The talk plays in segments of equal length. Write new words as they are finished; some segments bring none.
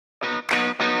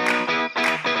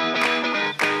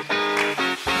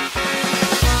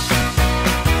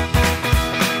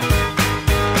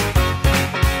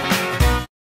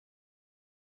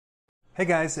Hey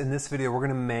guys, in this video we're going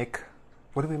to make,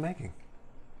 what are we making?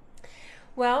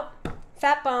 Well,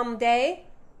 Fat Bomb Day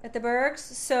at the Bergs,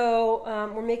 so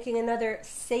we're making another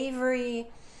savory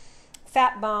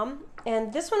fat bomb,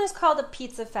 and this one is called a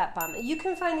pizza fat bomb. You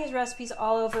can find these recipes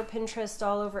all over Pinterest,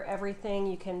 all over everything.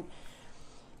 You can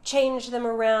change them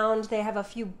around. They have a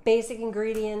few basic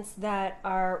ingredients that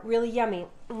are really yummy.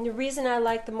 And the reason I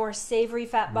like the more savory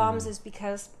fat bombs is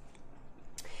because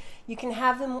you can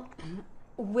have them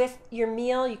with your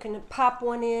meal. You can pop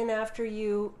one in after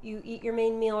you eat your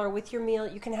main meal or with your meal.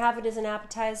 You can have it as an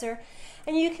appetizer,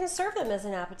 and you can serve them as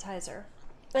an appetizer.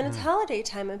 And it's holiday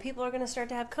time, and people are going to start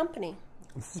to have company.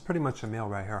 This is pretty much a meal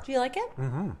right here. Do you like it?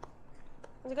 Mm-hmm.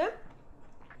 Is it good?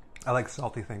 I like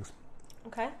salty things.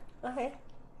 Okay. Okay.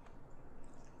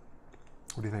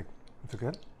 What do you think? Is it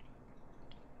good?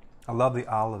 I love the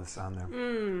olives on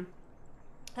there.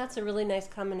 That's a really nice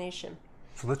combination.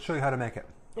 So let's show you how to make it.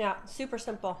 Yeah, super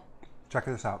simple. Check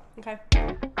this out. Okay.